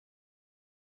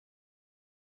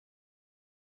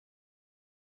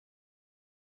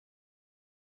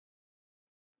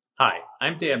Hi,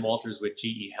 I'm Dan Walters with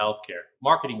GE Healthcare,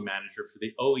 Marketing Manager for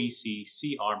the OEC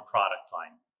C-Arm product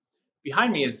line.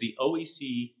 Behind me is the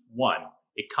OEC One,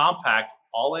 a compact,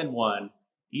 all-in-one,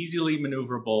 easily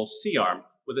maneuverable C-Arm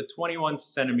with a 21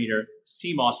 centimeter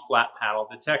CMOS flat panel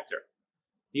detector.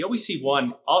 The OEC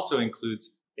One also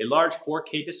includes a large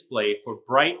 4K display for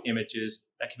bright images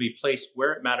that can be placed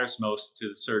where it matters most to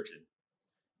the surgeon.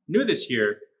 New this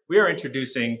year, we are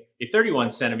introducing a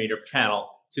 31 centimeter panel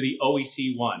to the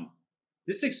OEC One.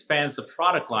 This expands the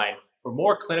product line for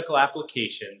more clinical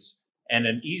applications and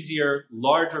an easier,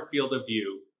 larger field of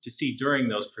view to see during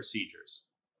those procedures.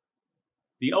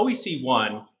 The OEC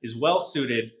One is well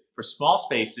suited for small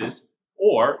spaces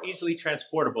or easily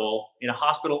transportable in a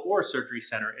hospital or surgery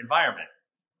center environment.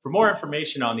 For more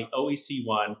information on the OEC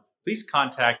One, please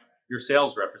contact your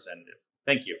sales representative.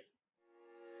 Thank you.